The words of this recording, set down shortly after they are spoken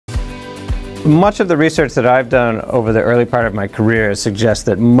Much of the research that I've done over the early part of my career suggests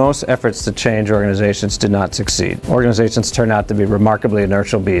that most efforts to change organizations do not succeed. Organizations turn out to be remarkably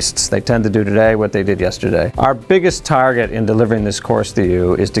inertial beasts. They tend to do today what they did yesterday. Our biggest target in delivering this course to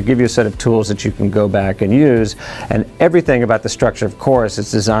you is to give you a set of tools that you can go back and use, and everything about the structure of course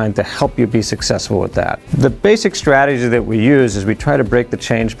is designed to help you be successful with that. The basic strategy that we use is we try to break the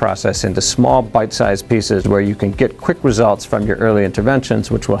change process into small bite-sized pieces where you can get quick results from your early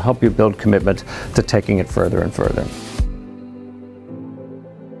interventions, which will help you build commitment to taking it further and further.